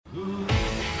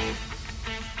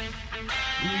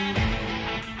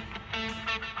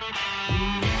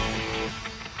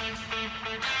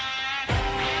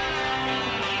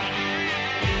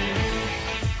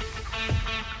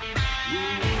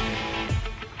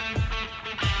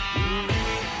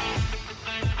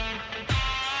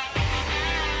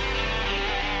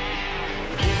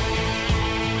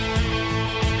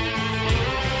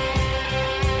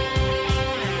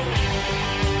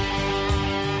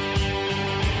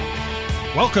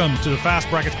Welcome to the Fast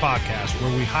Brackets Podcast,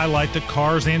 where we highlight the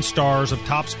cars and stars of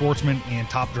top sportsmen and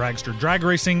top dragster drag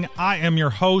racing. I am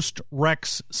your host,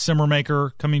 Rex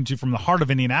Simmermaker, coming to you from the heart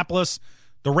of Indianapolis,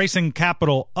 the racing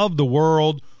capital of the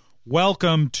world.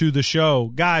 Welcome to the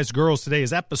show. Guys, girls, today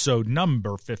is episode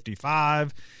number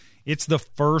 55. It's the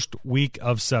first week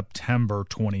of September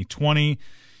 2020.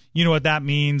 You know what that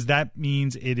means? That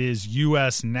means it is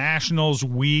U.S. Nationals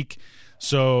Week.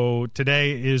 So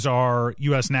today is our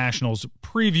U.S. Nationals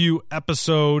preview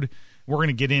episode. We're going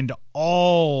to get into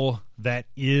all that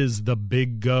is the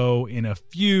big go in a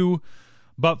few.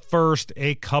 But first,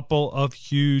 a couple of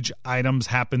huge items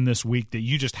happened this week that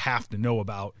you just have to know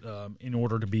about in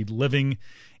order to be living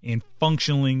and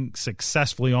functioning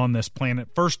successfully on this planet.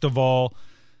 First of all,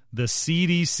 the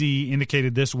CDC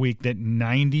indicated this week that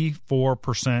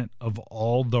 94% of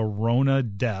all the Rona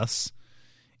deaths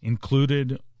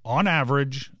included, on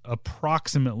average,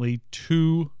 approximately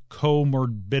 2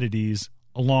 comorbidities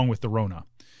along with the Rona.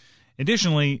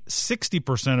 Additionally,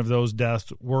 60% of those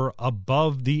deaths were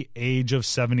above the age of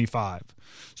 75.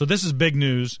 So this is big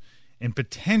news and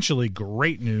potentially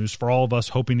great news for all of us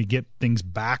hoping to get things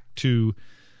back to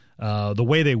the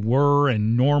way they were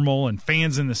and normal and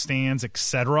fans in the stands,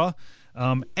 etc.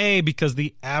 Because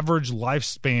the average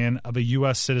lifespan of a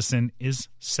U.S. citizen is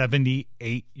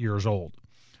 78 years old.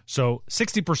 So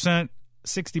 60%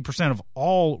 of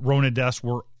all Rona deaths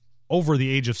were over the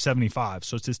age of 75.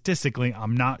 So statistically,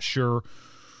 I'm not sure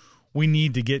we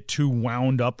need to get too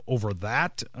wound up over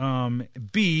that.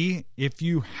 B, if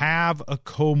you have a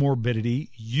comorbidity,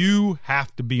 you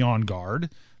have to be on guard.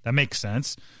 That makes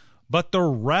sense. But the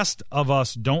rest of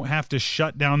us don't have to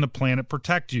shut down the planet,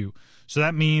 protect you. So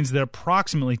that means that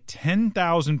approximately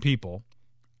 10,000 people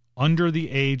under the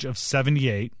age of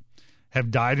 78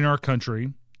 have died in our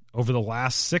country over the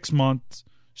last 6 months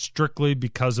strictly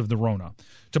because of the Rona.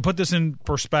 To put this in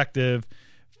perspective,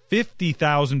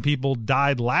 50,000 people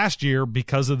died last year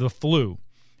because of the flu.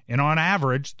 And on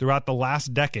average, throughout the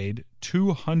last decade,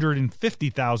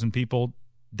 250,000 people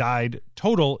died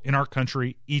total in our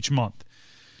country each month.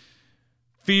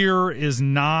 Fear is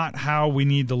not how we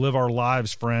need to live our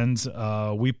lives, friends.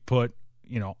 We put,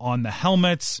 on the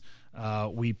helmets,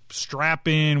 we strap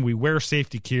in, we wear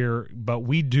safety gear, but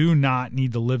we do not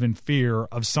need to live in fear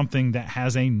of something that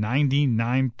has a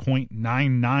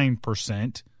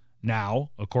 99.99% now,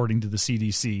 according to the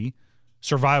CDC,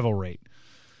 survival rate.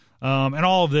 And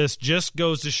all of this just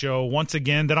goes to show, once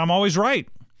again, that I'm always right.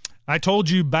 I told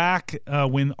you back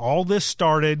when all this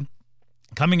started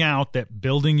coming out that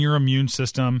building your immune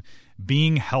system,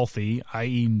 being healthy,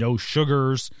 i.e. no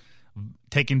sugars,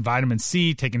 taking vitamin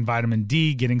C, taking vitamin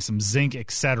D, getting some zinc,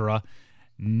 etc.,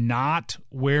 not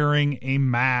wearing a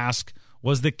mask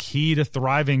was the key to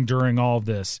thriving during all of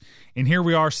this. And here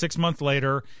we are 6 months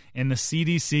later, and the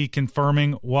CDC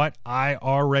confirming what I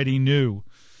already knew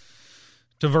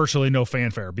to virtually no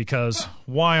fanfare, because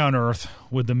why on earth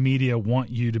would the media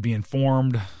want you to be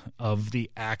informed of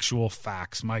the actual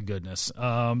facts? My goodness.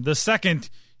 The second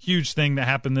huge thing that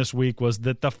happened this week was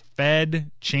that the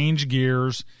Fed changed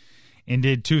gears and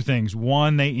did two things.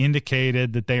 One, they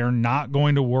indicated that they are not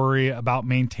going to worry about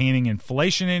maintaining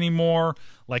inflation anymore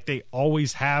like they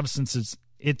always have since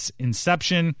its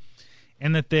inception,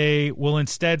 and that they will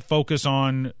instead focus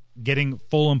on getting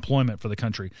full employment for the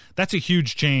country. That's a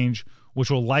huge change,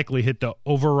 which will likely hit the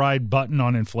override button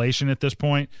on inflation at this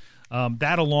point.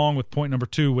 That along with point number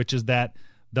 2, which is that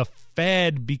the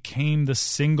Fed became the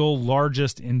single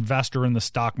largest investor in the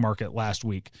stock market last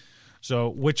week. So,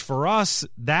 which for us,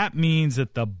 that means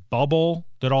that the bubble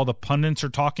that all the pundits are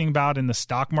talking about in the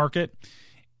stock market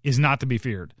is not to be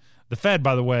feared. The Fed,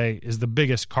 by the way, is the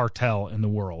biggest cartel in the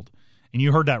world. And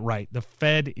you heard that right. The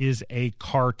Fed is a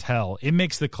cartel. It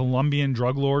makes the Colombian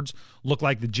drug lords look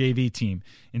like the JV team.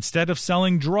 Instead of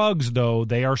selling drugs, though,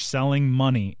 they are selling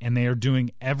money, and they are doing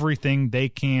everything they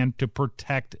can to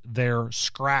protect their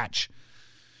scratch.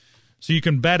 So you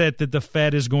can bet it that the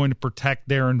Fed is going to protect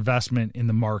their investment in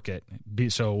the market.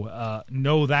 So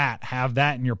know that. Have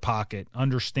that in your pocket.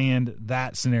 Understand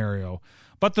that scenario.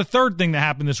 But the third thing that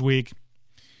happened this week,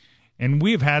 and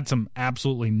we've had some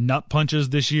absolutely nut punches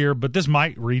this year, but this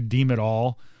might redeem it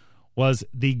all, was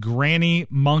the Granny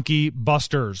Monkey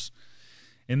Busters.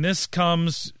 And this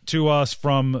comes to us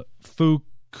from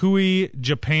Fukui,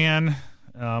 Japan.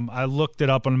 I looked it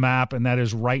up on a map, and that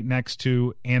is right next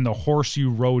to And the Horse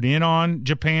You Rode In On,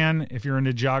 Japan, if you're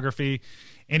into geography.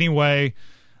 Anyway,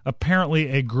 apparently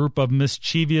a group of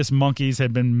mischievous monkeys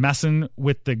had been messing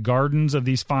with the gardens of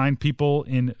these fine people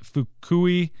in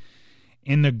Fukui,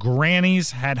 and the grannies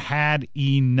had had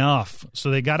enough. So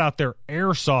they got out their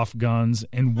airsoft guns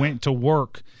and went to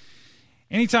work.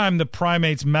 anytime the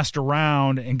primates messed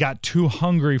around and got too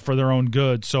hungry for their own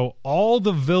good. So all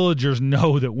the villagers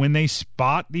know that when they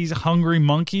spot these hungry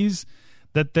monkeys,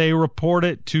 that they report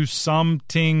it to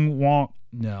something won't.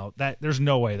 No, there's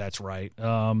no way that's right.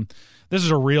 This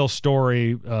is a real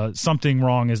story. Something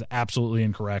wrong is absolutely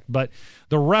incorrect, but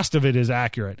the rest of it is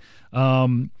accurate.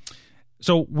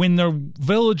 So when the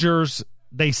villagers,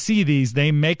 they see these,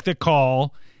 they make the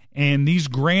call, and these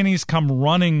grannies come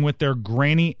running with their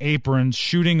granny aprons,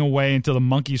 shooting away until the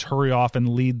monkeys hurry off and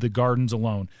leave the gardens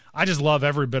alone. I just love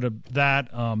every bit of that.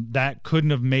 That couldn't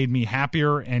have made me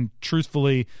happier. And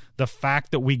truthfully, the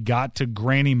fact that we got to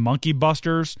Granny Monkey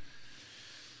Busters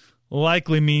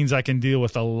likely means I can deal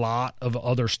with a lot of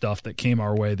other stuff that came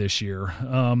our way this year.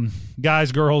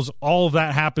 Guys, girls, all of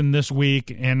that happened this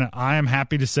week, and I am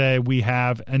happy to say we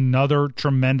have another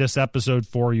tremendous episode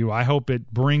for you. I hope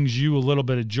it brings you a little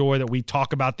bit of joy that we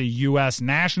talk about the U.S.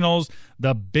 Nationals,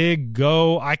 the big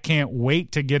go. I can't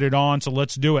wait to get it on, so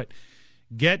let's do it.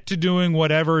 Get to doing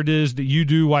whatever it is that you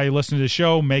do while you listen to the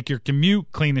show. Make your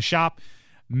commute, clean the shop,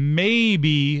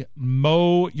 maybe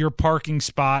mow your parking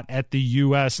spot at the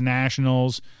U.S.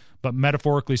 Nationals, but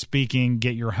metaphorically speaking,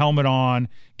 get your helmet on,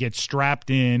 get strapped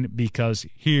in, because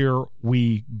here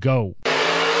we go.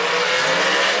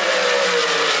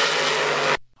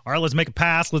 All right, let's make a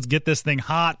pass. Let's get this thing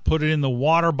hot, put it in the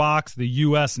water box, the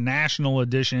U.S. National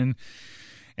Edition.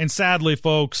 And sadly,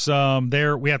 folks, we have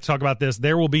to talk about this.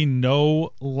 There will be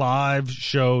no live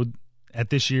show at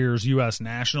this year's U.S.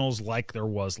 Nationals like there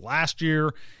was last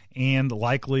year, and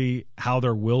likely how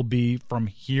there will be from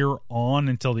here on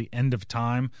until the end of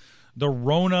time. The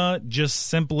Rona just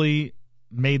simply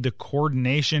made the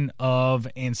coordination of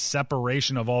and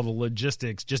separation of all the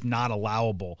logistics just not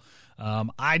allowable.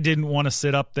 I didn't want to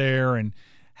sit up there and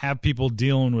have people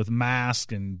dealing with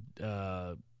masks and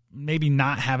maybe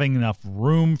not having enough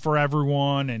room for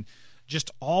everyone, and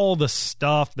just all the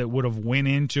stuff that would have went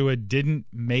into it didn't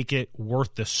make it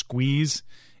worth the squeeze,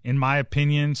 in my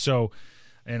opinion. So,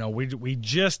 we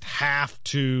just have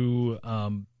to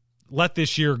let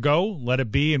this year go, let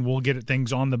it be, and we'll get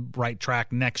things on the right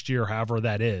track next year, however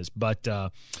that is. But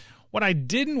what I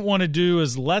didn't want to do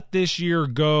is let this year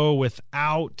go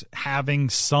without having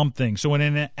something. So in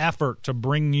an effort to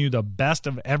bring you the best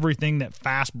of everything that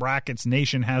Fast Brackets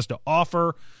Nation has to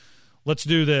offer, let's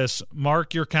do this.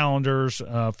 Mark your calendars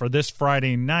for this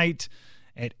Friday night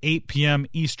at 8 p.m.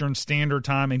 Eastern Standard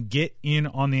Time and get in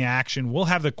on the action. We'll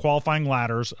have the qualifying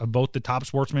ladders of both the Top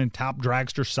Sportsman and Top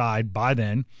Dragster side by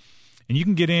then, and you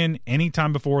can get in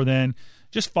anytime before then.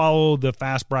 Just follow the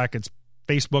Fast Brackets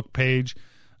Facebook page,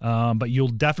 but you'll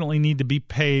definitely need to be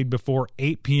paid before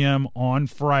 8 p.m. on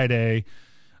Friday.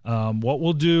 What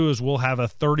we'll do is we'll have a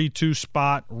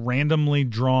 32-spot randomly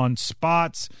drawn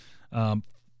spots,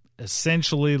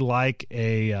 essentially like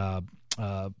a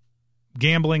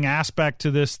gambling aspect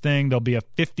to this thing. There'll be a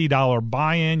 $50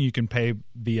 buy-in. You can pay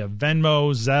via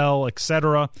Venmo, Zelle,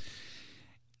 etc.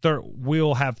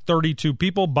 We'll have 32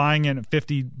 people buying in at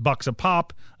 $50 a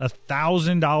pop.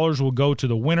 $1,000 will go to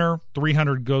the winner.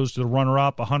 $300 goes to the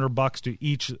runner-up. $100 to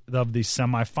each of the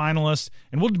semifinalists.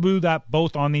 And we'll do that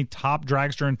both on the Top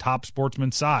Dragster and Top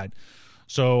Sportsman side.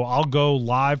 So I'll go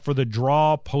live for the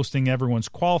draw, posting everyone's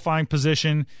qualifying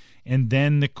position, and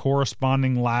then the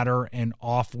corresponding ladder, and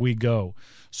off we go.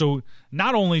 So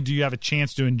not only do you have a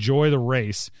chance to enjoy the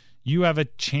race, you have a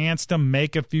chance to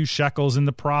make a few shekels in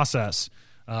the process.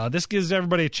 This gives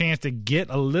everybody a chance to get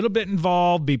a little bit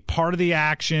involved, be part of the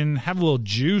action, have a little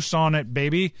juice on it,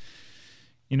 baby.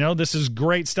 This is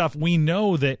great stuff. We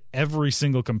know that every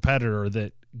single competitor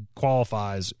that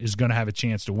qualifies is going to have a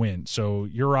chance to win. So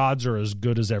your odds are as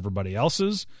good as everybody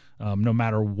else's, no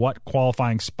matter what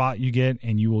qualifying spot you get,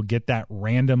 and you will get that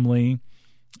randomly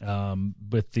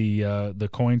with the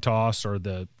coin toss or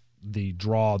the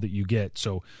draw that you get.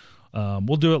 So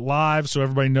we'll do it live so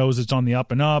everybody knows it's on the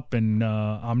up and up, and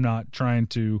I'm not trying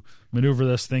to maneuver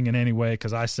this thing in any way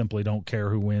because I simply don't care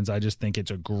who wins. I just think it's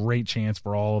a great chance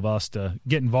for all of us to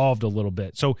get involved a little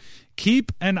bit. So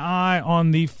keep an eye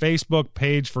on the Facebook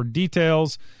page for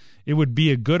details. It would be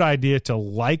a good idea to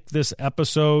like this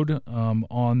episode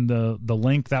on the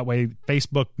link. That way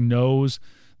Facebook knows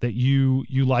that you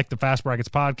like the Fast Brackets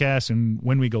podcast, and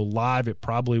when we go live, it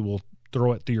probably will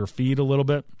throw it through your feed a little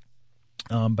bit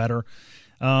better.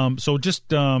 So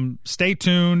just stay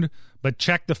tuned, but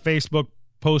check the Facebook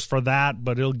post for that.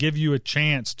 But it'll give you a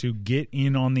chance to get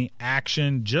in on the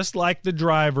action, just like the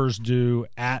drivers do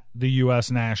at the U.S.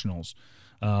 Nationals.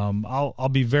 I'll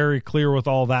be very clear with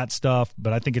all that stuff,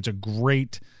 but I think it's a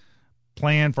great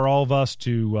plan for all of us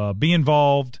to be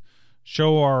involved,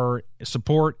 show our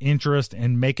support, interest,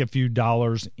 and make a few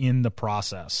dollars in the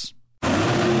process.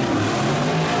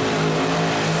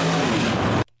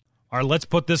 All right, let's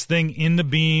put this thing in the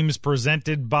beams,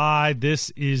 presented by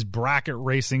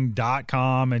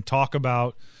thisisbracketracing.com, and talk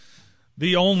about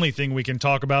the only thing we can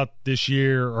talk about this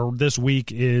year or this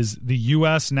week is the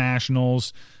U.S.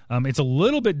 Nationals. It's a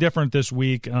little bit different this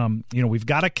week. We've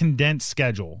got a condensed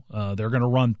schedule. They're going to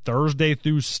run Thursday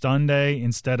through Sunday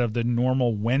instead of the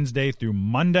normal Wednesday through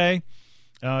Monday.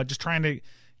 Just trying to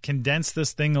condense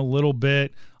this thing a little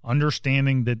bit,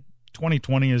 understanding that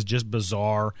 2020 is just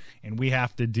bizarre, and we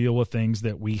have to deal with things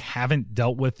that we haven't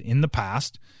dealt with in the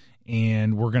past.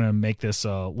 And we're going to make this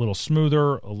a little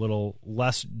smoother, a little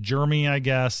less germy, I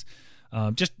guess.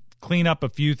 Just clean up a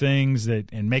few things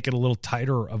and make it a little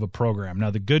tighter of a program.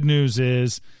 Now, the good news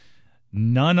is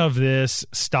none of this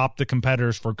stopped the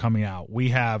competitors from coming out. We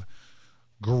have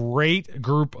great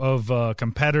group of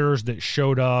competitors that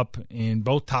showed up in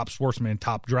both Top Sportsman and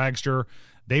Top Dragster.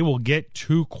 They will get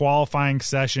 2 qualifying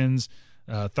sessions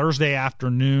Thursday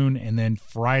afternoon and then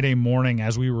Friday morning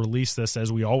as we release this,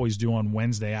 as we always do on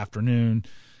Wednesday afternoon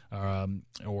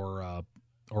or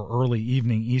early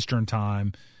evening Eastern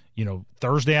time.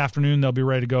 Thursday afternoon they'll be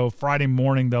ready to go. Friday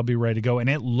morning they'll be ready to go. And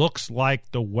it looks like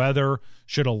the weather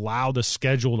should allow the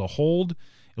schedule to hold.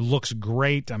 It looks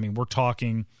great. I mean, we're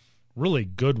talking really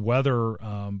good weather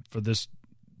for this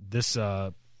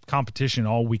competition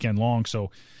all weekend long.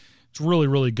 So it's really,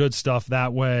 really good stuff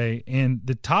that way. And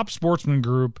the Top Sportsman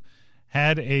group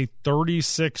had a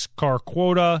 36-car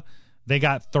quota. They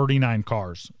got 39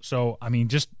 cars. So, I mean,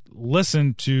 just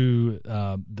listen to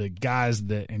the guys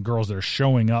and girls that are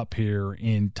showing up here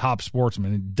in Top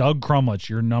Sportsman. Doug Crumlich,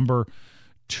 your number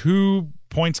 2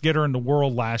 points getter in the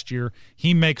world last year.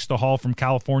 He makes the haul from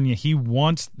California. He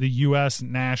wants the U.S.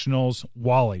 Nationals.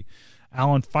 Wally.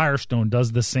 Alan Firestone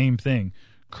does the same thing.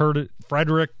 Kurt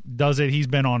Frederick does it. He's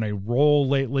been on a roll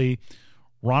lately.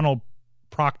 Ronald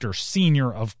Proctor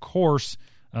Sr., of course,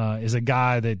 is a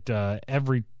guy that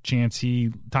every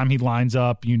time he lines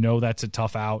up, that's a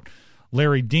tough out.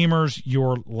 Larry Demers,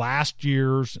 your last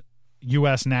year's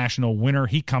U.S. National winner,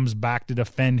 he comes back to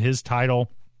defend his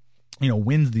title,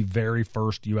 wins the very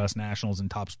first U.S. Nationals in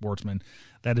Top Sportsman.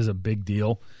 That is a big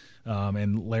deal.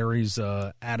 And Larry's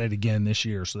at it again this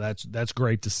year, so that's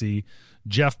great to see.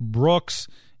 Jeff Brooks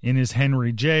in his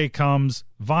Henry J comes.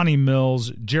 Vonnie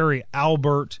Mills, Jerry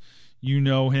Albert, you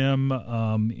know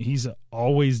him. He's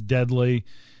always deadly.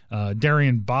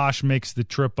 Darian Bosch makes the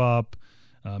trip up.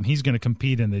 He's going to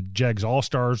compete in the Jegs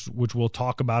All-Stars, which we'll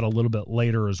talk about a little bit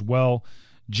later as well.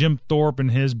 Jim Thorpe and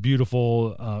his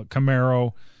beautiful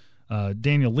Camaro.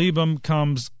 Daniel Liebem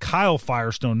comes. Kyle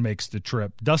Firestone makes the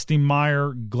trip. Dusty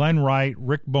Meyer, Glenn Wright,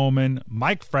 Rick Bowman,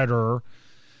 Mike Federer,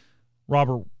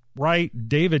 Robert Wright,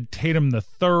 David Tatum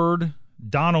III,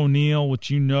 Don O'Neill,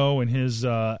 which in his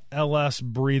LS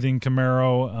breathing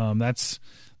Camaro.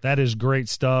 That is great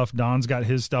stuff. Don's got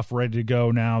his stuff ready to go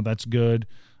now. That's good.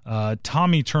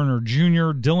 Tommy Turner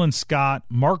Jr., Dylan Scott,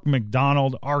 Mark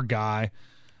McDonald, our guy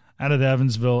out of the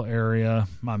Evansville area,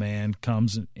 my man,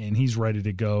 comes and he's ready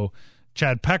to go.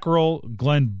 Chad Peckerell,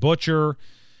 Glenn Butcher,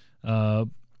 Bella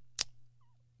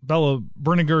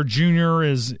Brinegar Jr.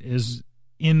 is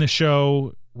in the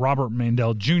show. Robert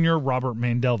Mandel Jr., Robert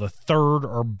Mandel III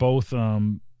are both,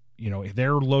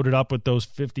 they're loaded up with those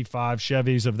 55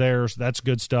 Chevys of theirs. That's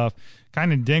good stuff.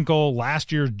 Kynan Dinkle,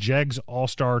 last year's Jegs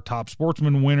All-Star Top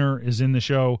Sportsman winner, is in the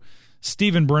show.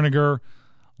 Stephen Brinegar,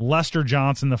 Lester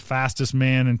Johnson, the fastest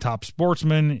man in Top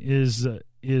Sportsman, is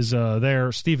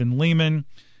there. Stephen Lehman,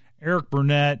 Eric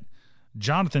Burnett,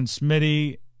 Jonathan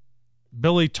Smitty,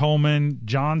 Billy Tolman,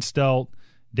 John Stelt,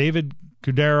 David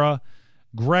Kudera,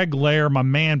 Greg Lair, my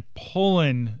man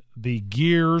pulling the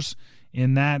gears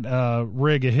in that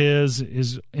rig of his,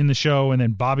 is in the show, and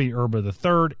then Bobby Erba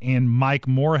III and Mike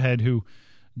Moorhead, who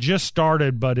just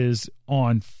started but is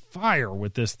on fire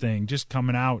with this thing, just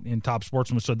coming out in Top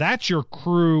Sportsman. So that's your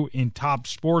crew in Top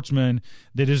Sportsman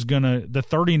that is the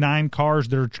 39 cars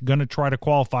that are going to try to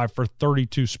qualify for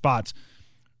 32 spots.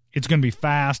 It's going to be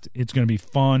fast. It's going to be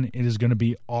fun. It is going to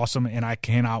be awesome, and I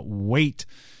cannot wait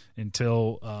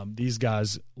until these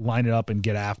guys line it up and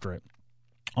get after it.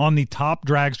 On the Top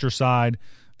Dragster side,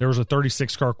 there was a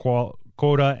 36-car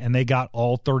quota, and they got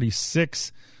all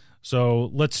 36. So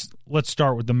let's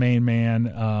start with the main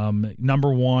man.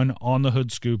 Number 1 on the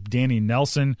Hood Scoop, Danny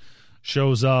Nelson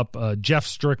shows up. Jeff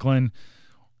Strickland,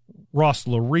 Ross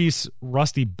Larice,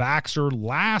 Rusty Baxter,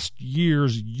 last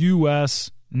year's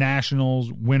U.S.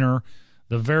 Nationals winner,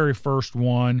 the very first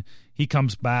one. He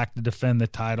comes back to defend the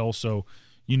title, so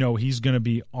he's going to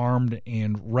be armed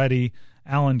and ready.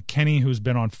 Alan Kenny, who's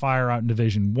been on fire out in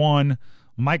Division 1.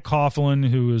 Mike Coughlin,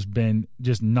 who has been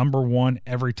just number one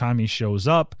every time he shows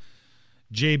up.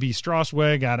 JB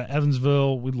Strasweg out of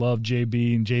Evansville. We love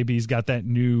JB, and JB's got that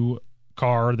new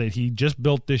car that he just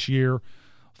built this year,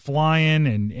 flying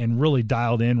and really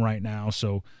dialed in right now.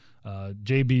 So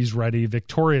JB's ready.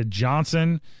 Victoria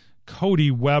Johnson,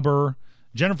 Cody Weber,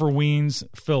 Jennifer Weens,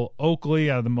 Phil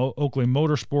Oakley out of the Oakley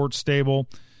Motorsports stable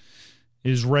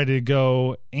is ready to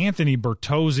go. Anthony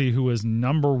Bertozzi, who is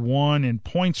number one in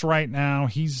points right now,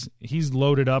 he's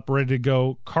loaded up, ready to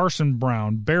go. Carson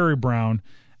Brown, Barry Brown,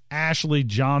 Ashley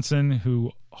Johnson,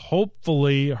 who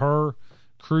hopefully her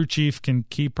crew chief can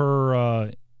keep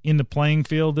her in the playing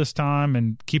field this time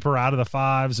and keep her out of the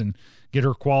fives and get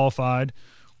her qualified.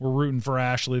 We're rooting for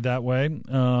Ashley that way.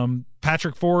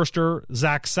 Patrick Forrester,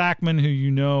 Zach Sackman, who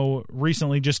you know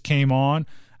recently just came on.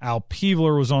 Al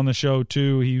Peevler was on the show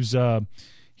too. He's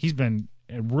been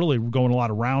really going a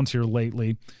lot of rounds here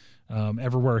lately,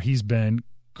 everywhere he's been.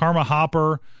 Karma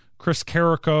Hopper, Chris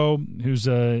Carrico, who's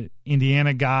a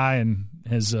Indiana guy and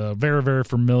is very, very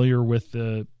familiar with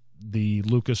the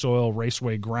Lucas Oil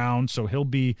Raceway ground, so he'll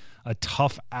be a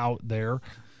tough out there.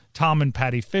 Tom and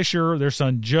Patty Fisher, their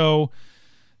son Joe,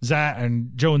 Zach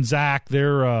and Zach.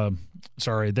 They're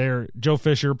Joe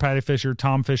Fisher, Patty Fisher,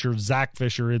 Tom Fisher, Zach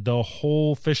Fisher, the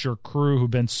whole Fisher crew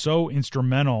who've been so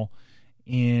instrumental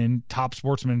in Top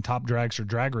Sportsman and Top Dragster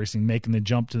drag racing, making the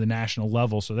jump to the national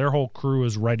level. So their whole crew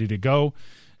is ready to go.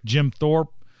 Jim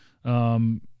Thorpe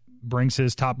brings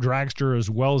his Top Dragster as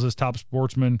well as his Top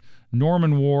Sportsman.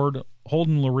 Norman Ward,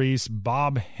 Holden Larice,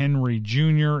 Bob Henry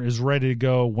Jr. is ready to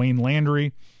go. Wayne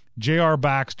Landry, J.R.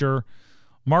 Baxter,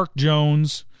 Mark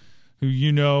Jones, who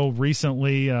you know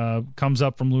recently comes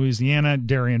up from Louisiana.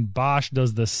 Darian Bosch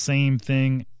does the same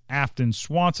thing. Afton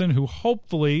Swanson, who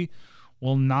hopefully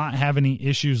will not have any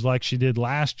issues like she did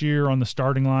last year on the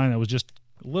starting line. That was just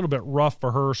a little bit rough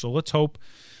for her, so let's hope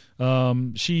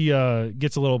she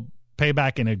gets a little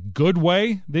payback in a good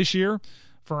way this year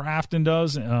for Afton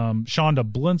does. Shonda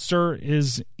Blinster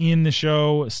is in the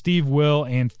show, Steve Will,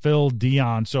 and Phil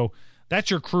Dion. So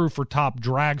that's your crew for Top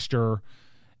Dragster.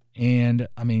 And,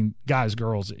 I mean, guys,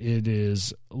 girls, it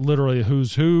is literally a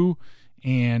who's who,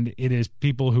 and it is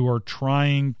people who are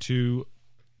trying to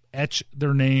etch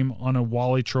their name on a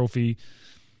Wally trophy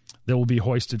that will be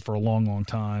hoisted for a long, long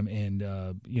time and,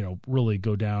 really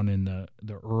go down in the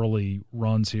early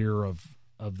runs here of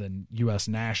the U.S.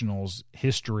 Nationals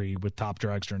history with Top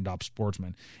Dragster and Top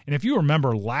Sportsman. And if you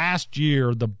remember last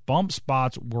year, the bump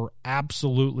spots were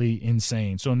absolutely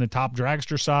insane. So in the Top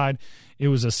Dragster side, it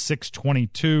was a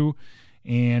 622.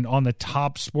 And on the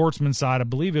Top Sportsman side, I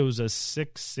believe it was a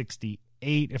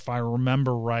 668, if I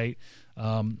remember right.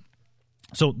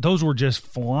 So those were just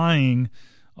flying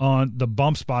on the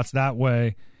bump spots that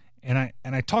way. And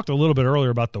I talked a little bit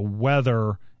earlier about the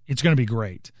weather. It's going to be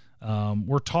great.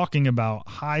 We're talking about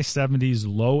high 70s,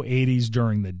 low 80s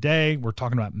during the day. We're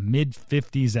talking about mid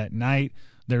 50s at night.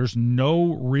 There's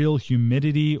no real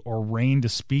humidity or rain to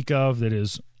speak of that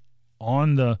is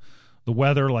on the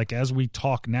weather. Like as we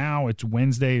talk now, it's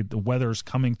Wednesday. The weather's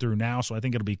coming through now, so I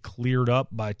think it'll be cleared up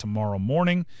by tomorrow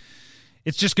morning.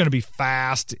 It's just going to be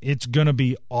fast. It's going to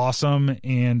be awesome,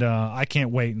 and I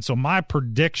can't wait. And so my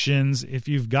predictions, if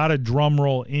you've got a drum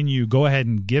roll in you, go ahead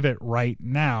and give it right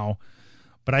now.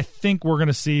 But I think we're going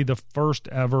to see the first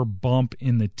ever bump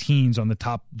in the teens on the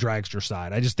Top Dragster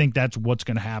side. I just think that's what's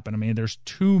going to happen. I mean, there's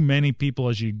too many people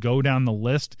as you go down the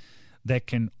list that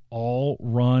can all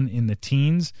run in the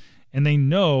teens, and they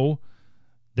know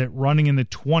that running in the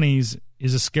 20s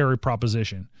is a scary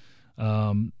proposition.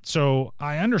 So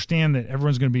I understand that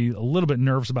everyone's going to be a little bit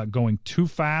nervous about going too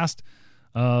fast,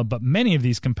 but many of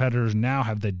these competitors now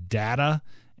have the data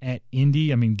at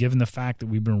Indy. I mean, given the fact that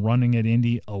we've been running at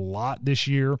Indy a lot this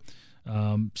year,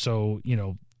 so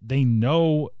they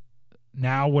know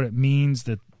now what it means,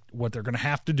 that what they're going to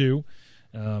have to do,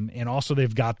 and also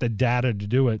they've got the data to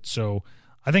do it. So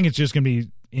I think it's just going to be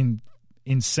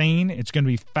insane. It's going to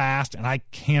be fast, and I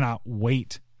cannot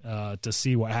wait to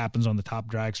see what happens on the Top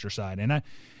Dragster side.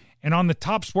 And on the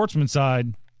Top Sportsman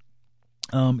side,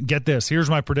 get this. Here's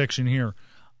my prediction here.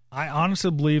 I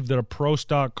honestly believe that a pro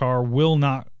stock car would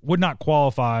not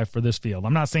qualify for this field.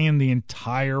 I'm not saying the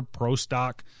entire pro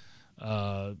stock,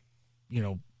 group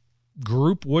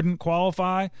wouldn't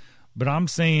qualify, but I'm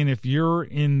saying if you're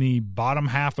in the bottom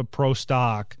half of pro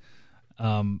stock,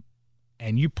 and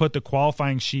you put the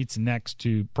qualifying sheets next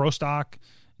to pro stock,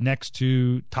 next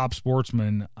to Top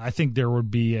Sportsman, I think there would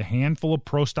be a handful of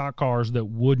pro stock cars that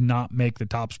would not make the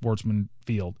Top Sportsman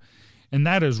field. And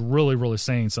that is really, really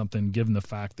saying something given the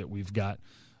fact that we've got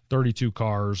 32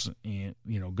 cars, and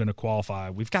going to qualify.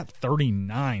 We've got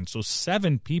 39, so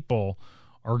 7 people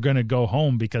are going to go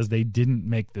home because they didn't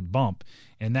make the bump,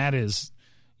 and that is,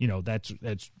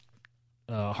 that's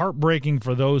heartbreaking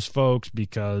for those folks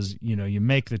because you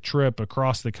make the trip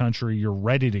across the country, you're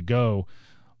ready to go,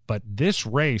 but this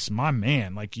race, my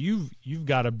man, like you've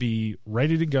got to be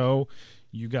ready to go.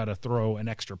 You got to throw an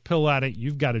extra pill at it.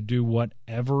 You've got to do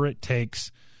whatever it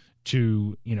takes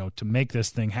to make this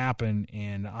thing happen.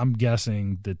 And I'm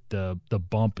guessing that the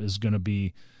bump is going to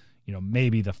be,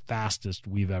 maybe the fastest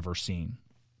we've ever seen.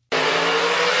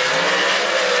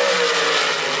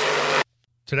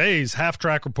 Today's Half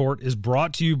Track Report is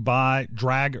brought to you by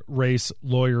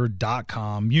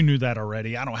DragRaceLawyer.com. You knew that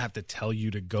already. I don't have to tell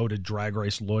you to go to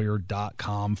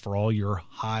DragRaceLawyer.com for all your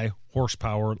high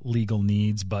horsepower legal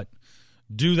needs, but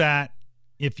do that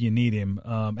if you need him.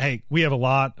 Hey, we have a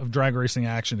lot of drag racing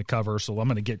action to cover, so I'm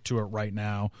going to get to it right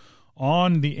now.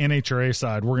 On the NHRA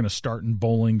side, we're going to start in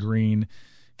Bowling Green,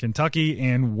 Kentucky,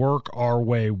 and work our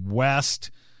way west.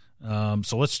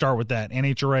 So let's start with that.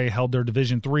 NHRA held their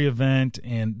Division III event,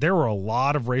 and there were a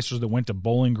lot of racers that went to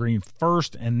Bowling Green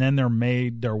first, and then they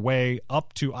made their way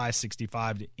up to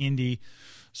I-65 to Indy.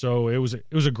 So it was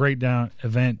a great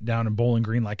event down in Bowling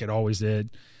Green, like it always did.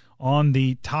 On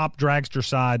the top dragster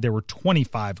side, there were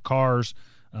 25 cars.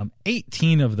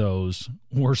 18 of those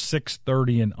were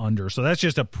 630 and under. So that's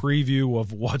just a preview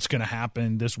of what's going to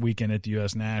happen this weekend at the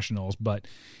U.S. Nationals. But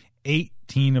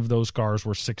 18 of those cars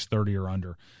were 630 or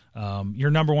under.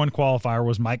 Your number one qualifier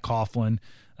was Mike Coughlin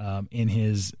in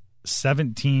his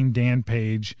 17 Dan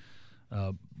Page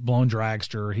blown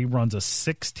dragster. He runs a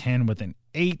 610 with an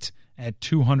 8 at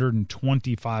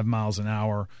 225 miles an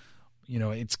hour.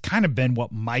 It's kind of been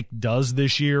what Mike does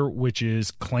this year, which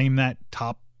is claim that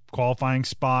top qualifying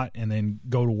spot and then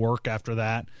go to work after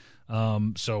that.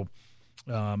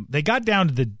 They got down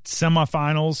to the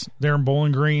semifinals there in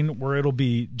Bowling Green, where it'll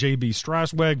be J.B.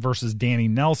 Strasweg versus Danny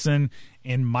Nelson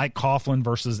and Mike Coughlin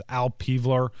versus Al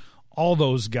Peevler. All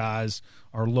those guys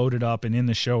are loaded up and in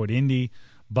the show at Indy.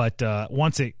 But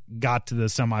once it got to the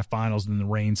semifinals, then the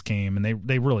rains came, and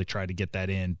they really tried to get that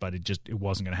in, but it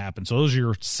wasn't going to happen. So those are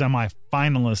your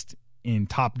semifinalists in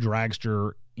top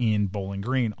dragster in Bowling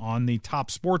Green. On the top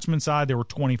sportsman side, there were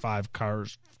 25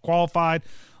 cars qualified.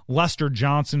 Lester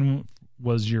Johnson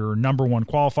was your number one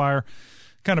qualifier.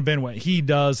 Kind of been what he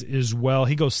does as well.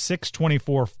 He goes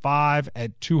 624.5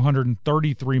 at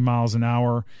 233 miles an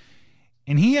hour,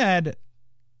 and he had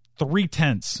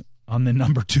 0.3 on the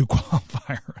number 2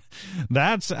 qualifier.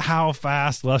 That's how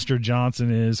fast Lester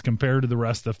Johnson is compared to the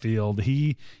rest of the field.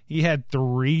 He had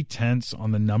 0.3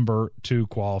 on the number 2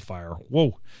 qualifier.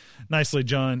 Whoa, nicely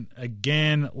done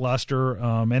again, Lester.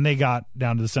 And they got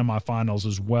down to the semifinals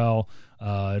as well.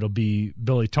 It'll be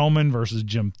Billy Tolman versus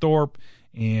Jim Thorpe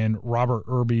and Robert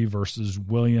Irby versus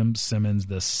William Simmons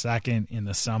the second in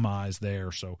the semis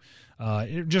there. So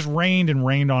it just rained and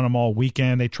rained on them all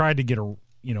weekend. They tried to get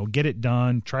it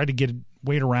done, tried to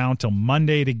wait around till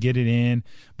Monday to get it in,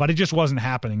 but it just wasn't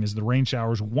happening as the rain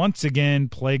showers once again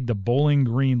plagued the Bowling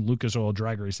Green Lucas Oil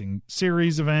Drag Racing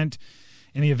Series event,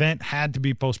 and the event had to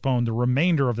be postponed. The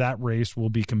remainder of that race will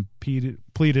be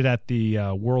completed at the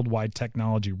Worldwide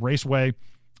Technology Raceway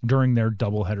during their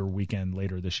doubleheader weekend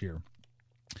later this year.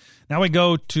 Now we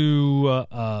go to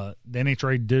the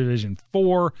NHRA Division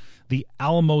 4, the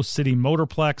Alamo City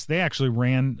Motorplex. They actually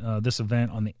ran this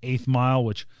event on the 8th mile,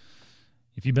 which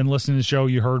if you've been listening to the show,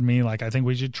 you heard me. I think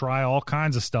we should try all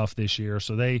kinds of stuff this year.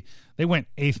 So they went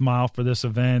 8th mile for this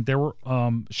event. There were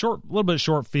a little bit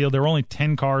short field. There were only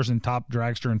 10 cars in top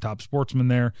dragster and top sportsman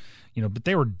there, but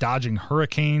they were dodging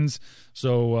hurricanes.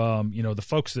 So, the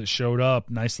folks that showed up,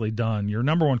 nicely done. Your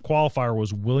number one qualifier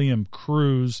was William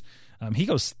Cruz. He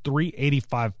goes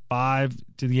 385.5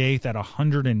 to the 8th at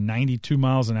 192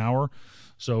 miles an hour.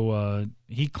 So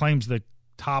he claims the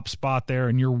top spot there.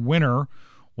 And your winner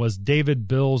was David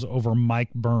Bills over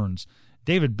Mike Burns.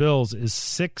 David Bills is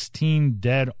 16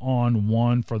 dead on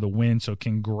 1 for the win. So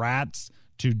congrats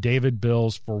to David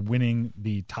Bills for winning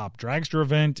the top dragster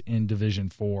event in Division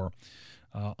 4.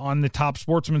 On the top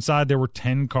sportsman side, there were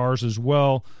 10 cars as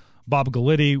well. Bob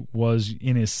Galitti was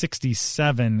in his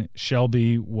 67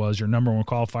 Shelby, was your number one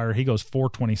qualifier. He goes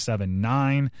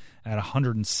 427.9 at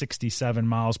 167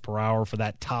 miles per hour for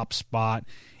that top spot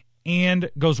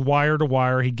and goes wire to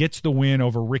wire. He gets the win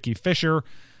over Ricky Fisher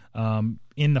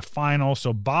in the final.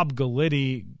 So Bob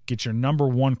Galitti gets your number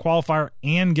one qualifier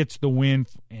and gets the win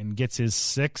and gets his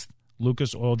 6th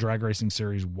Lucas Oil Drag Racing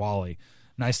Series Wally.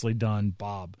 Nicely done,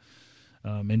 Bob,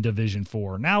 in Division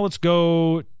 4. Now let's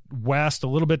go west a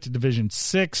little bit to Division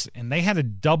 6, and they had a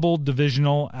double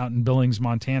divisional out in Billings,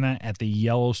 Montana at the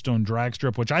Yellowstone Drag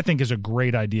Strip, which I think is a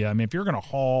great idea. I mean, if you're going to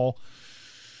haul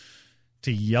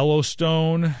to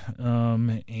Yellowstone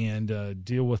and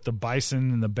deal with the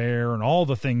bison and the bear and all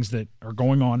the things that are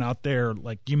going on out there,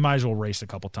 like, you might as well race a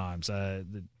couple times. I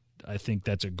think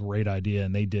that's a great idea,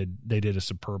 and they did a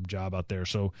superb job out there.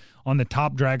 So on the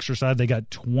top dragster side, they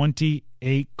got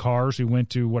 28 cars who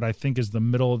went to what I think is the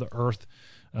middle of the earth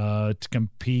to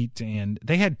compete, and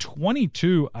they had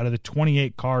 22 out of the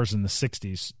 28 cars in the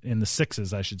sixes,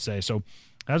 I should say. So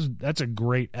that's a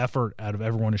great effort out of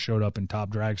everyone who showed up in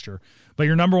top dragster. But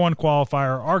your number one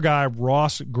qualifier, our guy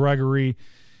Ross Gregory,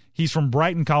 he's from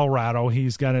Brighton, Colorado.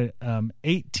 He's got a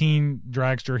 18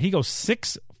 dragster. He goes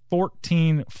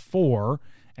 6:14.4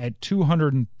 at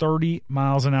 230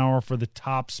 miles an hour for the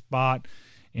top spot.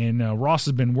 And Ross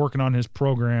has been working on his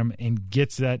program and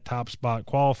gets that top spot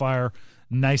qualifier.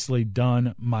 Nicely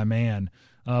done, my man.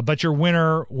 But your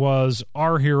winner was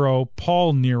our hero,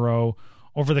 Paul Nero,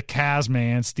 over the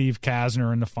Kazman, Steve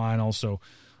Kasner, in the final. So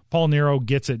Paul Nero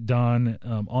gets it done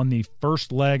on the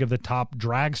first leg of the top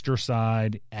dragster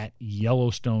side at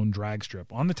Yellowstone Drag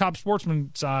Strip. On the top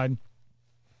sportsman side,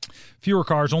 fewer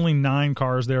cars, only 9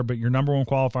 cars there, but your number one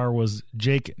qualifier was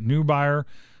Jake Neubauer.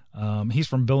 He's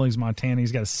from Billings, Montana.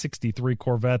 He's got a 63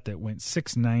 Corvette that went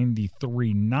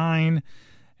 693.9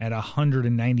 at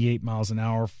 198 miles an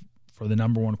hour for the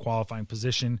number one qualifying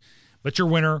position. But your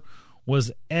winner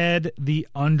was Ed the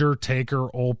Undertaker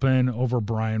Open over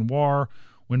Brian Warr.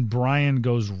 When Brian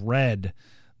goes red,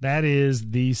 that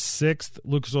is the 6th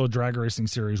Lucas Oil Drag Racing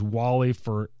Series Wally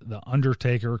for the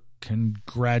Undertaker.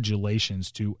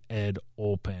 Congratulations to Ed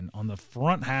Olpen on the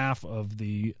front half of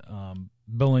the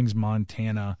Billings,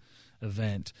 Montana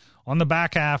event. On the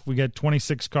back half, we got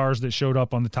 26 cars that showed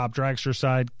up on the top dragster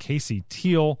side. Casey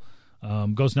Teal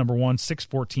goes number 1,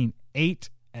 6:14.8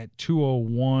 at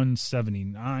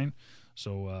 2:01.79.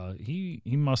 So he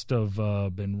must have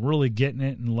been really getting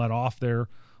it and let off there a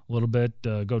little bit.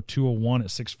 Go 2:01 at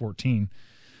 6:14.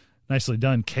 Nicely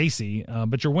done, Casey.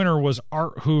 But your winner was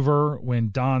Art Hoover.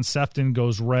 When Don Sefton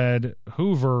goes red,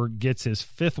 Hoover gets his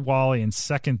 5th Wally and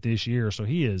 2nd this year. So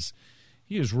he is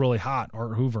really hot,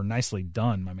 Art Hoover. Nicely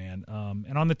done, my man.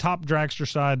 And on the top dragster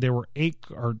side, there were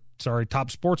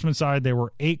top sportsman side, there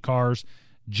were 8 cars.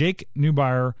 Jake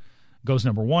Neubauer goes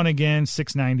number 1 again,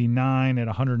 699 at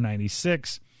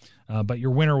 196. But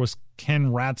your winner was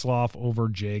Ken Ratzloff over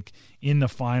Jake in the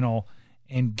final.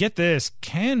 And get this,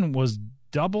 Ken was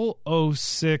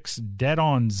 006 dead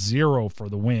on 0 for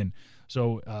the win.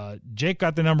 So Jake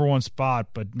got the number 1 spot,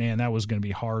 but man, that was going to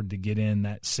be hard to get in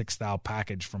that 6,000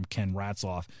 package from Ken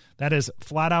Ratzloff. That is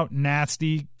flat out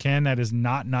nasty, Ken. That is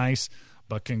not nice,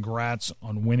 but congrats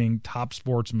on winning top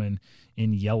sportsman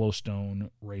in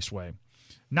Yellowstone Raceway.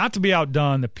 Not to be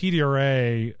outdone, the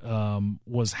PDRA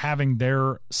was having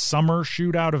their summer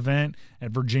shootout event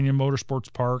at Virginia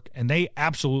Motorsports Park, and they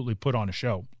absolutely put on a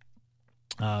show.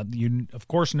 You, of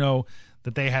course, know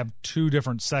that they have 2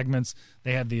 different segments.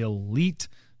 They have the elite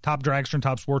top dragster and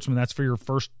top sportsman. That's for your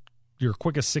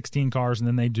quickest 16 cars, and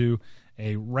then they do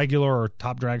a regular or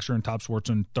top dragster and top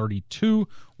sportsman 32,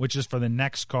 which is for the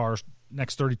next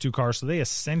 32 cars. So they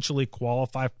essentially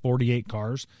qualify 48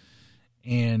 cars,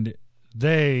 and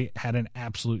they had an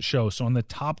absolute show. So on the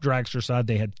top dragster side,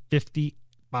 they had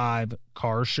 55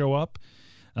 cars show up.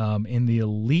 In the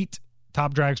elite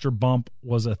top dragster bump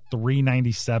was a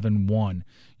 397.1.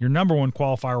 Your number 1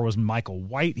 qualifier was Michael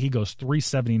White. He goes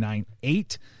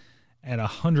 379.8 at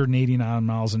 189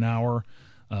 miles an hour.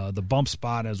 The bump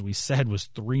spot, as we said, was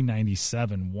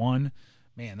 397.1.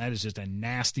 Man, that is just a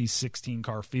nasty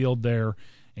 16-car field there.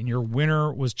 And your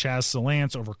winner was Chaz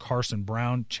Salance over Carson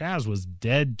Brown. Chaz was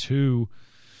dead too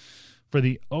for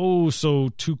the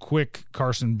too-quick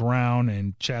Carson Brown,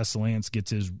 and Chaz Salance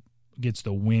gets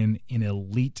the win in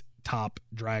elite top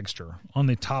dragster. On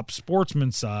the top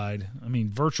sportsman side, I mean,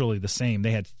 virtually the same.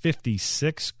 They had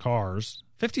 56 cars.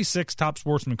 56 top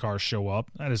sportsman cars show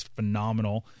up. That is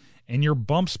phenomenal. And your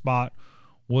bump spot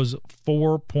was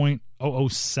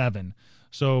 4.007.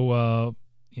 So,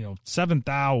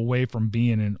 7,000 away from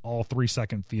being in all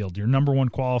 3-second field. Your number 1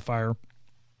 qualifier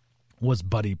was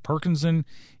Buddy Perkinson.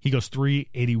 He goes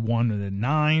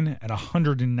 381.9 at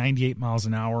 198 miles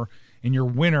an hour. And your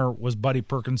winner was Buddy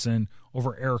Perkinson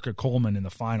over Erica Coleman in the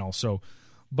final. So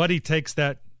Buddy takes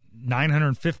that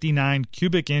 959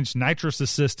 cubic inch nitrous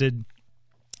assisted,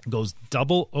 goes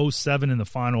 007 in the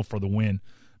final for the win.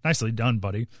 Nicely done,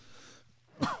 Buddy.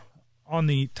 On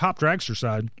the top dragster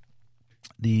side,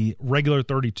 the regular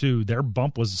 32, their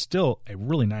bump was still a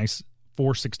really nice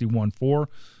 461.4.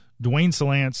 Dwayne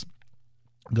Salance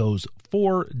goes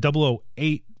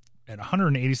 4.008 at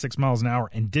 186 miles an hour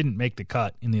and didn't make the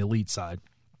cut in the elite side.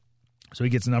 So he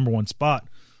gets the number one spot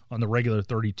on the regular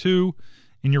 32.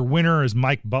 And your winner is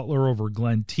Mike Butler over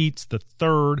Glenn Teets, the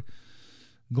third.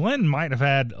 Glenn might have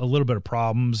had a little bit of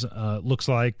problems, looks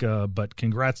like, but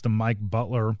congrats to Mike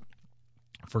Butler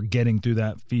for getting through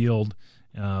that field,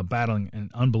 battling an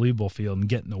unbelievable field and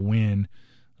getting the win,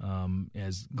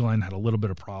 as Glenn had a little bit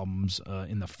of problems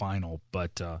in the final.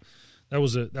 But that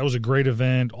was a great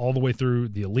event all the way through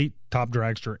the elite top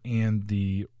dragster and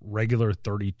the regular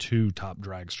 32 top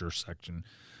dragster section.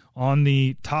 On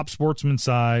the top sportsman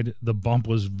side, the bump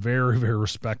was very, very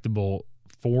respectable,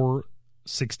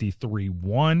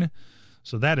 463.1.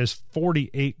 So that is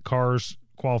 48 cars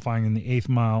qualifying in the 8th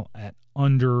mile at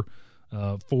under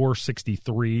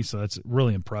 463. So that's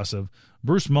really impressive.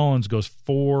 Bruce Mullins goes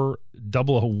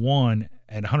 4.001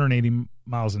 at 180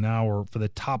 miles an hour for the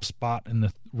top spot in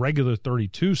the regular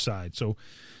 32 side. So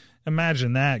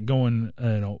imagine that going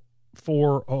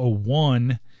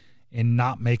 4.01 and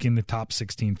not making the top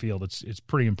 16 field. It's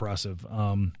pretty impressive.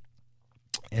 And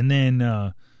then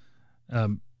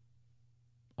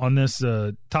on this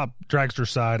top dragster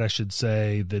side, I should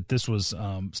say that this was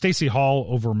Stacy Hall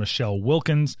over Michelle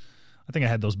Wilkins. I think I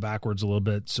had those backwards a little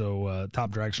bit, so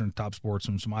top dragster and top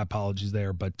sportsman, so my apologies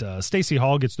there. But Stacy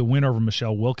Hall gets the win over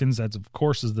Michelle Wilkins. That's, of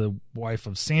course, is the wife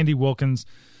of Sandy Wilkins.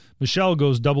 Michelle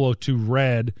goes 002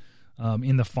 red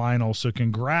in the final, so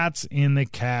congrats in the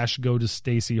cash go to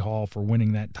Stacy Hall for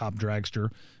winning that top dragster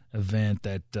event,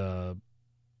 that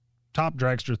top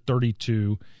dragster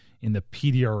 32 in the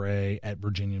PDRA at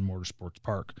Virginia Motorsports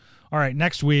Park. All right,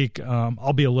 next week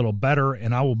I'll be a little better,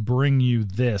 and I will bring you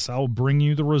this. I will bring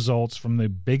you the results from the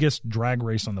biggest drag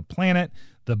race on the planet,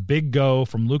 the Big Go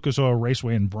from Lucas Oil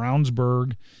Raceway in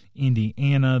Brownsburg,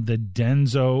 Indiana, the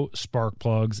Denso Spark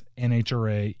Plugs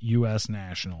NHRA U.S.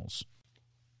 Nationals.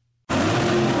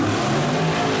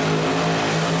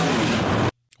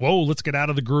 Whoa, let's get out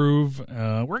of the groove.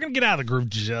 We're going to get out of the groove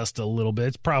just a little bit.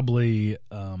 It's probably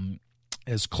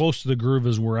as close to the groove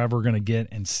as we're ever going to get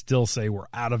and still say we're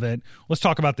out of it. Let's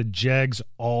talk about the JEGS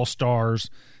All-Stars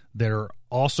that are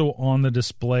also on the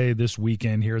display this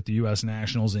weekend here at the U.S.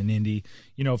 Nationals in Indy.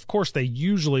 You know, of course, they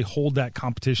usually hold that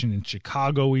competition in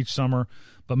Chicago each summer,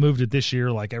 but moved it this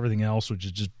year like everything else, which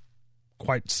has just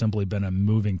quite simply been a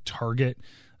moving target.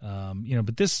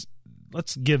 But this,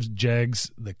 let's give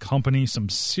JEGS, the company, some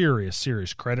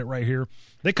serious credit right here.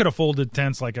 They could have folded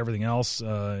tents like everything else,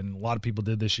 and a lot of people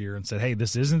did this year, and said, hey,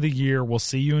 this isn't the year. We'll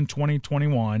see you in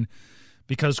 2021,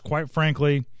 because quite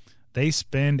frankly, they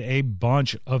spend a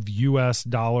bunch of U.S.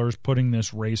 dollars putting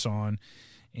this race on,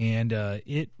 and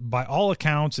it, by all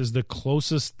accounts, is the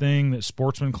closest thing that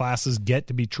sportsman classes get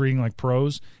to be treating like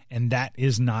pros, and that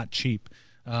is not cheap.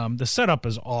 The setup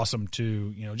is awesome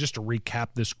too. Just to recap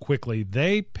this quickly,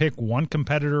 they pick one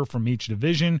competitor from each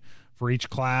division for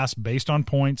each class based on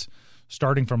points,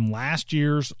 starting from last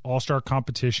year's All-Star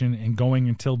competition and going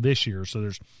until this year. So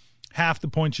there's half the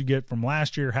points you get from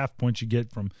last year, half the points you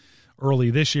get from early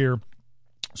this year.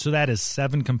 So that is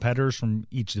 7 competitors from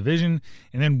each division,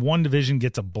 and then one division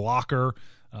gets a blocker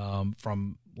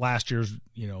from last year's,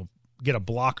 get a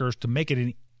blockers to make it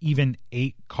an even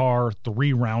 8-car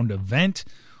 3-round event,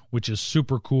 which is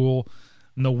super cool.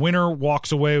 And the winner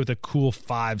walks away with a cool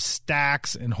 5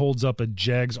 stacks and holds up a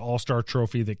JEGS All-Star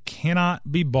trophy that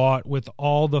cannot be bought with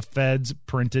all the Fed's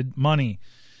printed money.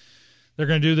 They're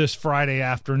going to do this Friday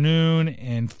afternoon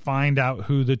and find out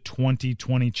who the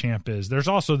 2020 champ is. There's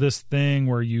also this thing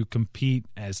where you compete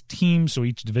as teams, so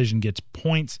each division gets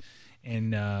points,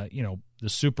 and the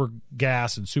Super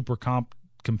Gas and Super Comp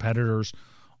competitors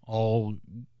all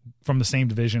from the same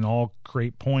division all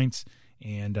create points,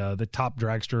 and the top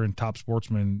dragster and top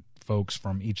sportsman folks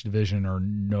from each division are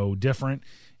no different.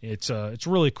 It's a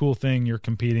really cool thing. You're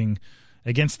competing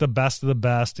against the best of the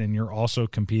best, and you're also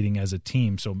competing as a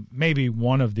team. So maybe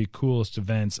one of the coolest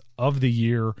events of the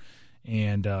year,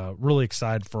 and really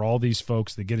excited for all these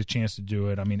folks that get a chance to do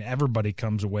it. I mean, everybody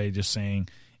comes away just saying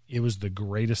it was the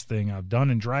greatest thing I've done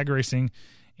in drag racing,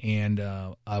 and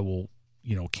I will,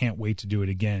 can't wait to do it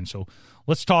again. So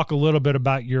let's talk a little bit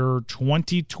about your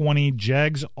 2020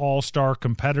 JEGS All-Star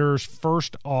competitors.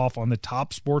 First off, on the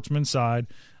top sportsman side,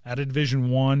 out of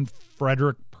Division 1,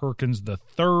 Frederick Perkins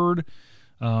III.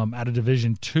 Out of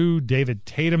Division 2, David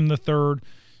Tatum III.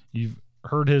 You've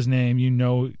heard his name. You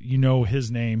know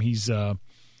his name. He's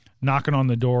knocking on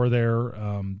the door there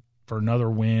for another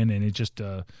win, and it's just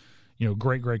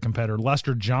great competitor.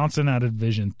 Lester Johnson out of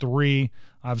Division 3.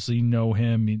 Obviously, you know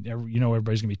him. Everybody's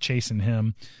going to be chasing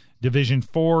him. Division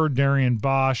 4, Darian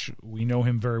Bosch, we know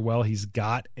him very well. He's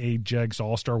got a JEGS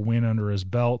All-Star win under his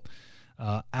belt.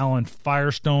 Alan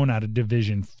Firestone out of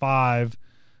Division 5.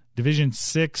 Division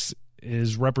 6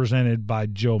 is represented by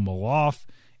Joe Maloff,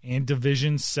 and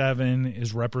Division 7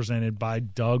 is represented by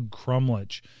Doug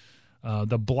Crumlich.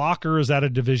 The blocker is out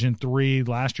of Division 3,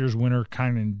 last year's winner,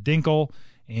 Kynan Dinkle,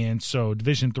 and so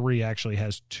Division 3 actually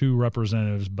has 2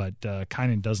 representatives, but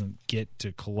Kynan doesn't get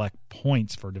to collect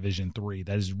points for Division 3.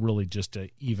 That is really just to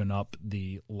even up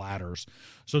the ladders.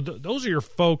 So those are your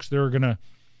folks that are going to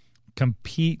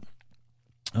compete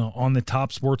on the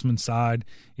Top Sportsman side.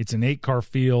 It's an 8-car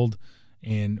field,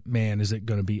 and man, is it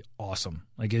going to be awesome.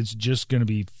 Like, it's just going to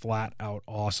be flat out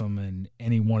awesome, and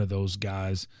any one of those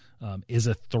guys is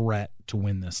a threat to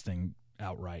win this thing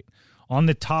outright. On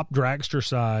the Top Dragster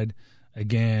side,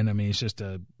 again, I mean, it's just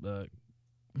a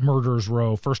murderer's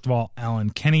row. First of all,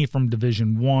 Alan Kenny from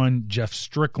Division 1, Jeff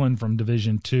Strickland from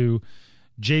Division 2,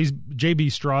 J.B.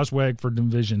 Strasweg for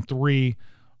Division 3,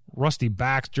 Rusty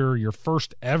Baxter, your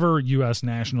first ever U.S.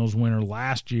 Nationals winner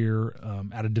last year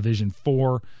out of Division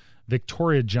 4.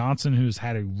 Victoria Johnson, who's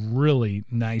had a really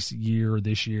nice year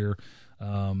this year.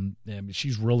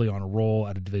 She's really on a roll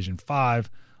out of Division 5.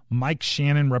 Mike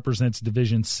Shannon represents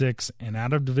Division 6. And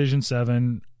out of Division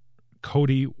 7,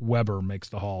 Cody Weber makes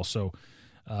the haul. So,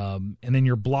 and then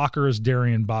your blocker is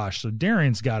Darian Bosch. So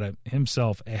Darian's got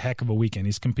himself a heck of a weekend.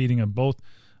 He's competing on both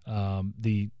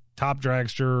the Top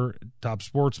Dragster, Top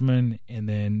Sportsman, and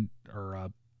then,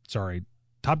 Top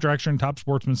Dragster and Top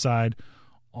Sportsman side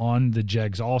on the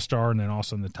JEGS All-Star, and then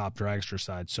also on the Top Dragster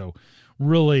side. So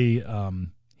really,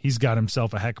 he's got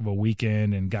himself a heck of a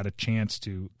weekend and got a chance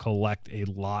to collect a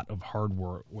lot of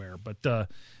hardware. But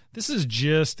this is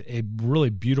just a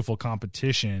really beautiful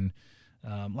competition.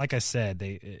 Like I said,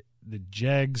 the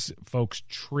JEGS folks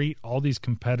treat all these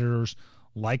competitors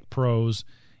like pros,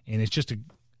 and it's just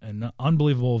an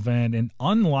unbelievable event. And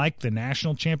unlike the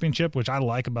national championship, which I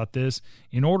like about this,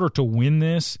 in order to win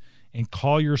this and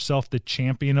call yourself the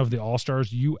champion of the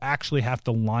All-Stars, you actually have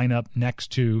to line up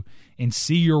next to and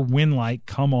see your win light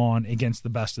come on against the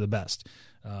best of the best.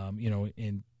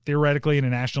 Theoretically in a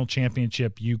national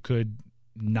championship, you could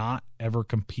not ever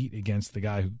compete against the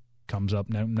guy who comes up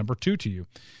number 2 to you.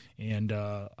 And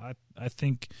I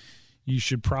think you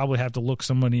should probably have to look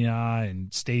somebody in the eye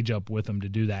and stage up with them to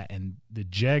do that. And the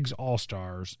JEGS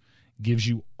All-Stars gives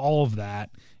you all of that.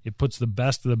 It puts the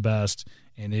best of the best,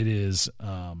 and it is,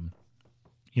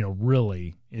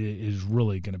 really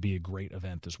going to be a great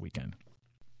event this weekend.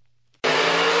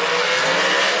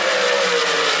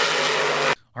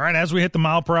 All right, as we hit the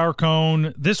mile-per-hour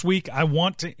cone, this week I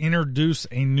want to introduce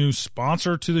a new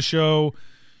sponsor to the show.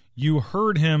 You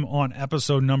heard him on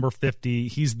episode number 50.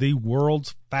 He's the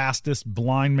world's fastest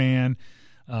blind man.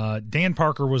 Dan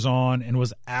Parker was on and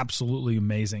was absolutely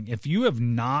amazing. If you have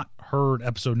not heard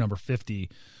episode number 50,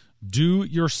 do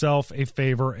yourself a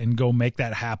favor and go make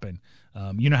that happen.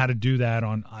 You know how to do that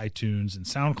on iTunes and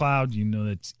SoundCloud. You know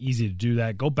it's easy to do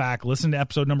that. Go back, listen to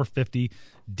episode number 50.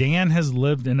 Dan has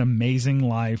lived an amazing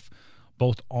life,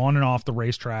 both on and off the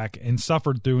racetrack, and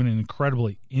suffered through an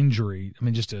incredibly injury. I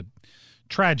mean, just a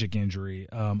tragic injury,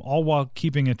 all while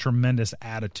keeping a tremendous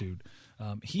attitude.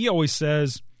 He always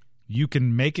says you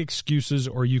can make excuses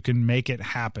or you can make it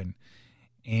happen.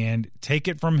 And take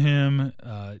it from him,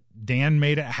 Dan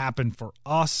made it happen for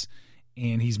us,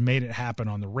 and he's made it happen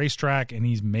on the racetrack, and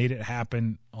he's made it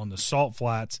happen on the salt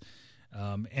flats.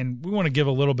 And we want to give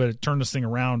a little bit, turn this thing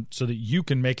around so that you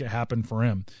can make it happen for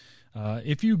him.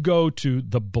 If you go to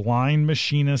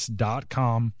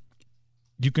theblindmachinist.com,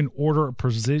 you can order a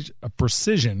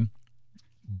precision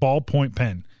ballpoint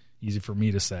pen. Easy for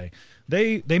me to say.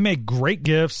 They make great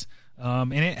gifts,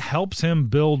 and it helps him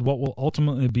build what will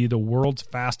ultimately be the world's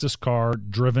fastest car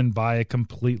driven by a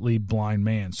completely blind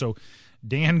man. So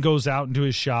Dan goes out into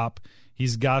his shop.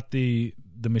 He's got the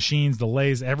machines, the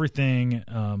lathes, everything,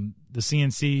 the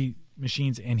CNC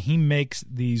machines, and he makes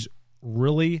these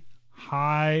really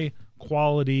high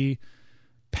quality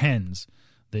pens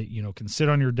that can sit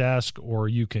on your desk, or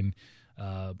you can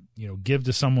give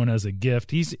to someone as a gift.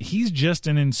 He's just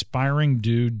an inspiring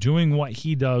dude doing what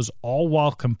he does, all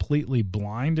while completely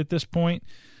blind at this point.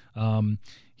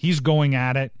 He's going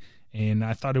at it, and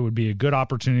I thought it would be a good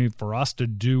opportunity for us to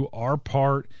do our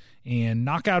part and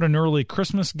knock out an early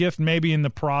Christmas gift maybe in the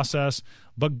process.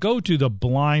 But go to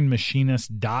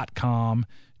theblindmachinist.com,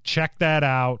 check that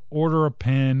out, order a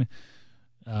pen,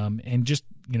 and just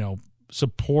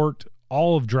support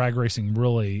all of drag racing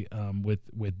really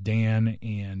with Dan,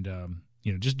 and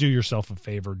just do yourself a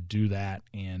favor, do that,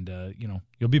 and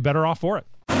you'll be better off for it.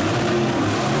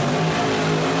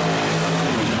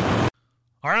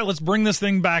 All right, let's bring this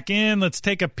thing back in. Let's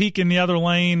take a peek in the other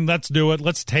lane. Let's do it.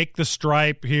 Let's take the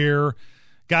stripe here.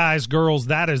 Guys, girls,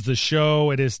 that is the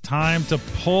show. It is time to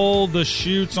pull the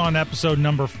chutes on episode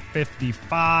number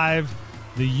 55,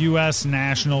 the U.S.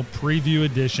 National Preview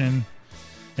Edition.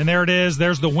 And there it is.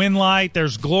 There's the win light.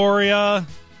 There's Gloria.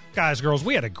 Guys, girls,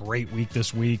 we had a great week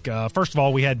this week. First of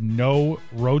all, we had no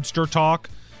Roadster talk,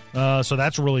 so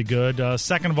that's really good.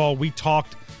 Second of all, we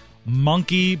talked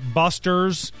Monkey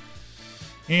Busters.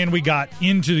 And we got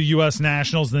into the U.S.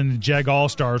 Nationals, then the JEG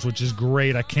All-Stars, which is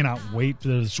great. I cannot wait for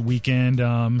this weekend.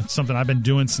 It's something I've been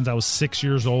doing since I was 6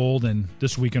 years old, and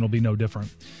this weekend will be no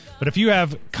different. But if you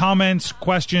have comments,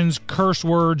 questions, curse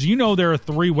words, you know there are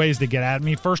 3 ways to get at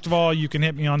me. First of all, you can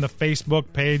hit me on the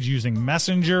Facebook page using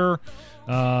Messenger.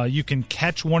 You can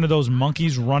catch one of those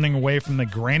monkeys running away from the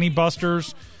Granny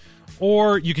Busters.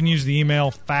 Or you can use the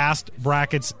email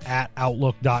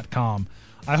fastbrackets@outlook.com.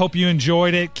 I hope you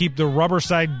enjoyed it. Keep the rubber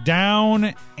side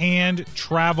down and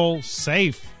travel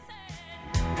safe.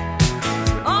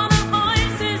 All the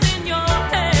voices in your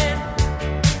head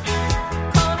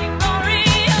calling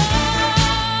Gloria.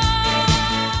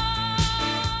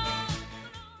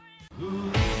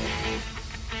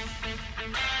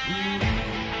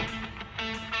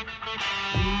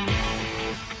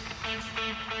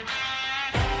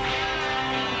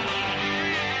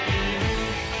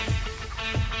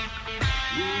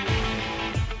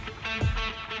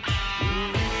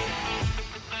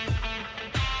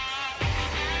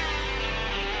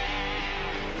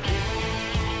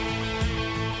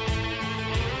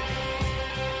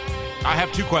 I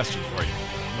have 2 questions for you.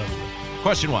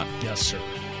 Question 1. Yes, sir.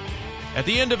 At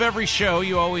the end of every show,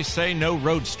 you always say no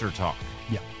Roadster talk.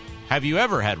 Yeah. Have you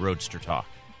ever had Roadster talk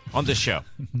on this show?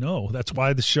 No, that's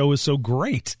why the show is so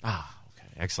great. Okay.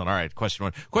 Excellent. All right. Question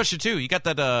 1. Question 2. You got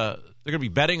that, they're going to be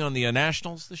betting on the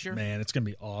Nationals this year? Man, it's going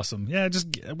to be awesome. Yeah,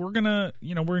 we're going to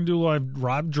do a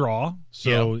live draw.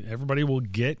 So everybody will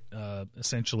get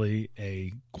essentially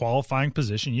a qualifying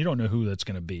position. You don't know who that's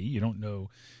going to be. You don't know.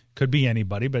 Could be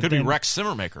anybody, but could be Rex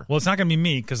Simmermaker. Well, it's not going to be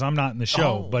me because I'm not in the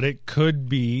show, but it could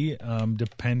be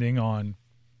depending on,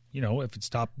 if it's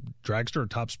Top Dragster or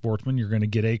Top Sportsman, you're going to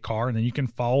get a car, and then you can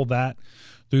follow that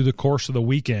through the course of the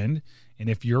weekend. And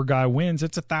if your guy wins,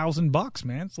 it's $1,000,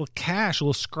 man. It's a little cash, a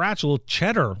little scratch, a little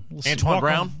cheddar. Antoine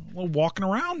Brown, a little walking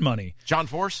around money. John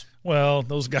Force. Well,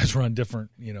 those guys run different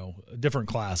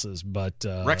classes, but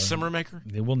Rex Simmermaker.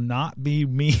 It will not be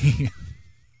me.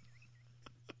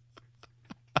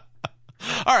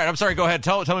 All right, I'm sorry. Go ahead.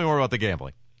 Tell me more about the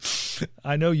gambling.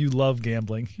 I know you love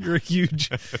gambling. You're a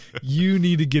huge. You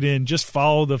need to get in. Just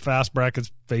follow the Fast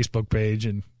Brackets Facebook page,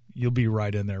 and you'll be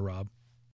right in there, Rob.